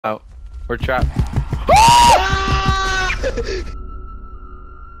We're trapped.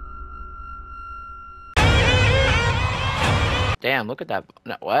 Damn, look at that.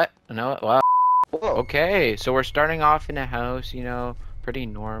 No, what? No, what? Whoa. Okay, so we're starting off in a house, you know, pretty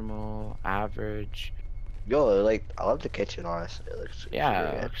normal, average. Yo, like, I love the kitchen, honestly. It looks Yeah, super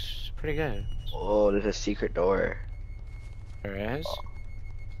it good. looks pretty good. Oh, there's a secret door. There is.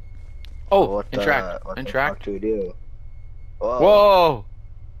 Oh, Oh, what interact. the fuck Interact. do we do? Whoa. Whoa!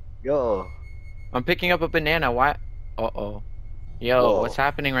 Yo. I'm picking up a banana. Why? Uh-oh. Yo, what's Whoa.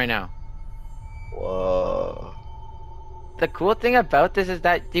 happening right now? Whoa. The cool thing about this is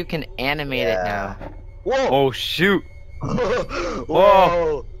that you can animate it now. Whoa. Oh, shoot.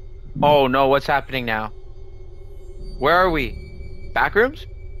 Whoa. Oh, no, what's happening now? Where are we? Backrooms?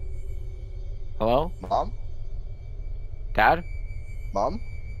 Hello? Mom? Dad? Mom?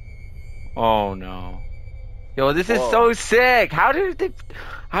 Oh, no. Yo, this is so sick. How do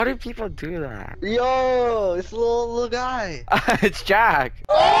people do that? Yo, it's a little guy. It's Jack.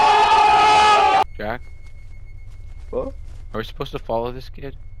 Jack? What? Are we supposed to follow this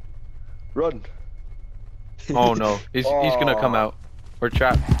kid? Run. Oh no, he's gonna come out. We're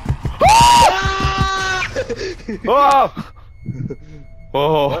trapped. Whoa!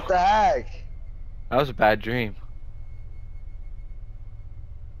 Whoa! What the heck? That was a bad dream.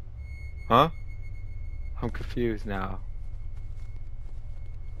 Huh? I'm confused now.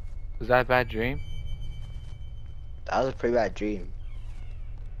 Was that a bad dream? That was a pretty bad dream.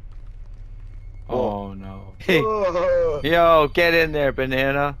 Oh no. Whoa. Yo, get in there,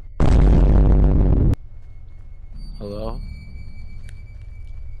 banana. Hello?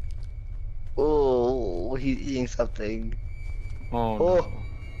 Oh, he's eating something. Oh Oh. no.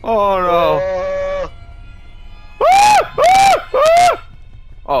 Oh no.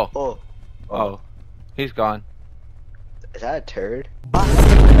 Oh. Oh. Oh. He's gone. Is that a turd?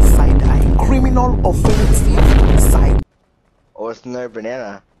 Side-eye. Criminal offensive side. Oh, it's another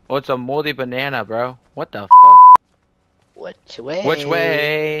banana. Oh, it's a moldy banana, bro. What the fuck? Which way? Which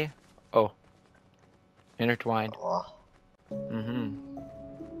way? Oh. Intertwined. Oh. Mm-hmm.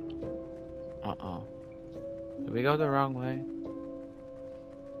 Uh-oh. Did we go the wrong way?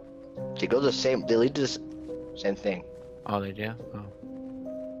 They go the same. They lead to the same thing. Oh, they do? Oh.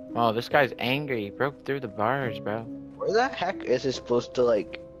 Oh, this guy's angry. He broke through the bars, bro. Where the heck is it supposed to,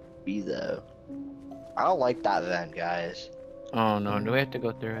 like, be, though? I don't like that then, guys. Oh, no. Do we have to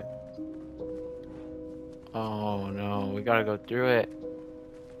go through it? Oh, no. We gotta go through it.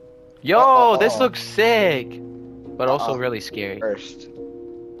 Yo, this looks sick! But also really scary. First.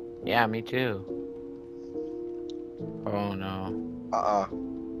 Yeah, me too. Oh, no.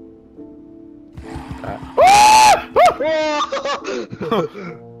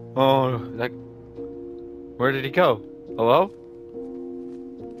 Oh, like, where did he go? Hello?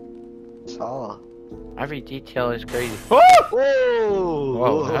 Saw. Every detail is crazy. Whoa!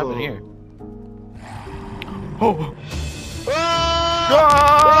 Whoa, what happened here? Oh! Go!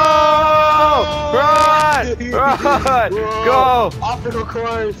 Run! Run! Go! Obstacle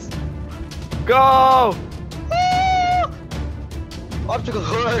course! Go! Obstacle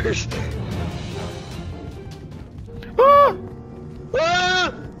course!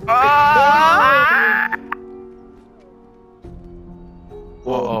 Ah!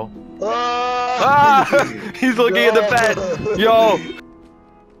 Uh-oh. Ah! He's looking at the bed! Yo!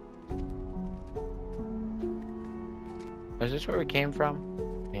 Is this where we came from?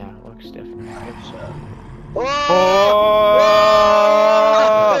 Yeah, it looks different. I hope so.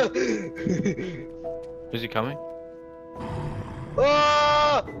 Oh! Is he coming?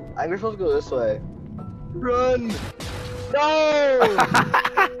 I'm supposed to go this way. Run! No!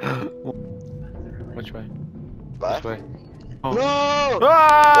 Which way? Left? This way. Oh. No!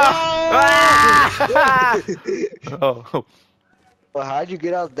 Ah! Oh. Well, how'd you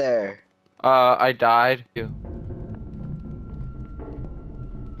get out there? I died. I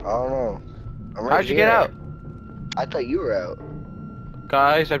don't know. I'm right How'd you get here. out? I thought you were out.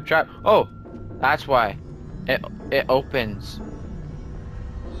 Guys, I'm trapped. Oh, that's why. It opens.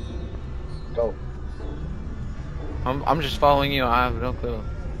 Go. I'm just following you. I have no clue.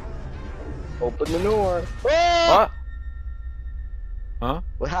 Open the door. What? Huh?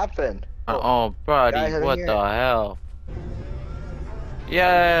 What happened? Oh, buddy, guys, over what here. the hell?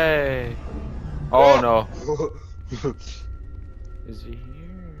 Yay! Oh no. Is he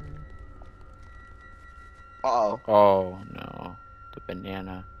here? Uh-oh. Oh no. The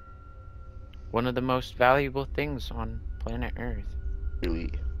banana. One of the most valuable things on planet Earth.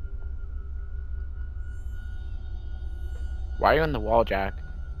 Really? Why are you on the wall, Jack?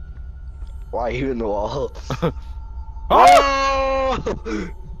 Why are you in the wall? Oh!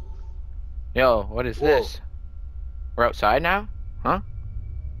 Yo, what is Whoa. this? We're outside now? Huh?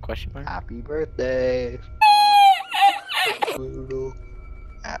 Question mark? Happy birthday.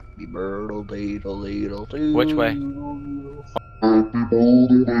 Happy birthday to little to Which way? you. Happy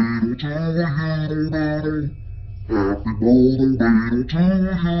birthday to you. Happy birthday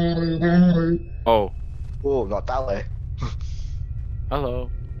to you. Oh, Oh, not that way. hello.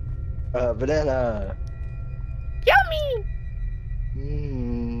 Banana. Yummy!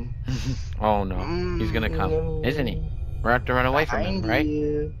 Mmm. Oh no, he's gonna come, isn't he? We're gonna have to run away from him, right?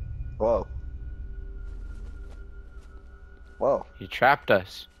 You. Whoa. Whoa. He trapped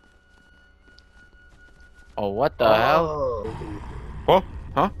us. Oh, what the hell? Oh,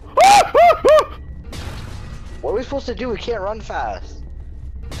 huh? What are we supposed to do? We can't run fast.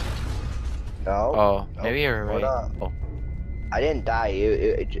 No. Oh, Nope, maybe you're we're right. not. Oh. I didn't die.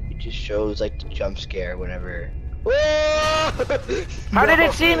 It just shows like the jump scare whenever. How did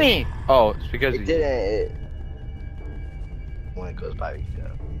it see me? Oh, it's because It of didn't. When it goes by, you go.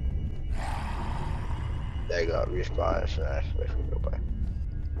 There you go. Respawn. So that's wait for it to go by.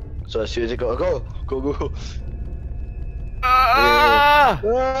 So as soon as it go, go. Ah!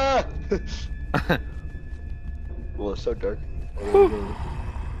 Ah! Well, it's so dark. From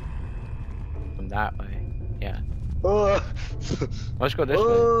that way. Yeah. Oh. Let's go this way.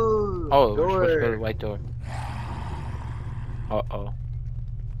 Oh, we're supposed to go to the white door. Uh-oh.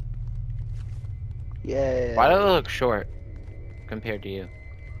 Yeah. Why do I look short compared to you?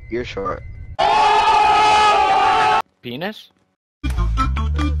 You're short. Penis?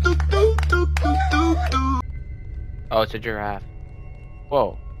 Oh, it's a giraffe.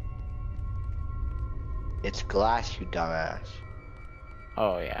 Whoa. It's glass, you dumbass.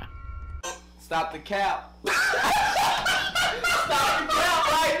 Oh, yeah. Stop the cap. Stop the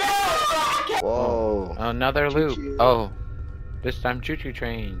cap right now. Stop the cap. Whoa. Another loop. Choo-choo. Oh. This time choo-choo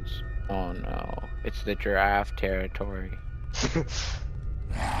trains. Oh, no. It's the giraffe territory.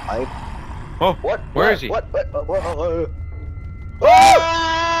 Oh, What? where is he? What?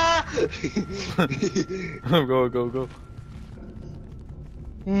 Ah! Go, go, go.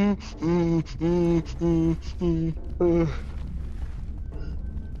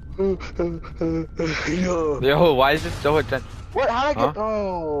 Yo. Yo, why is it so intense? What? How'd I get? Huh?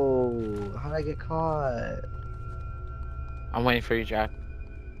 Oh, how'd I get caught? I'm waiting for you, Jack.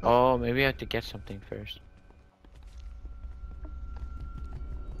 Oh, maybe I have to get something first.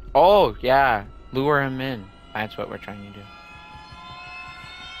 Oh, yeah. Lure him in. That's what we're trying to do.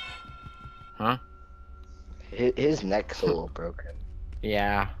 Huh? His neck's a little broken.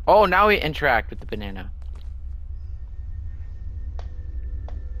 Yeah. Oh, now we interact with the banana.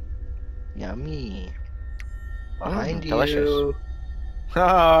 Yummy. Behind delicious. you.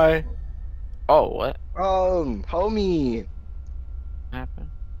 Hi. Oh, what Homie. happened?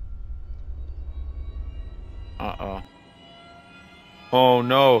 Uh-oh. Oh,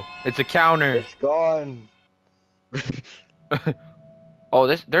 no. It's a counter. It's gone. Oh,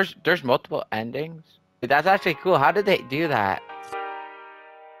 there's multiple endings? That's actually cool. How did they do that?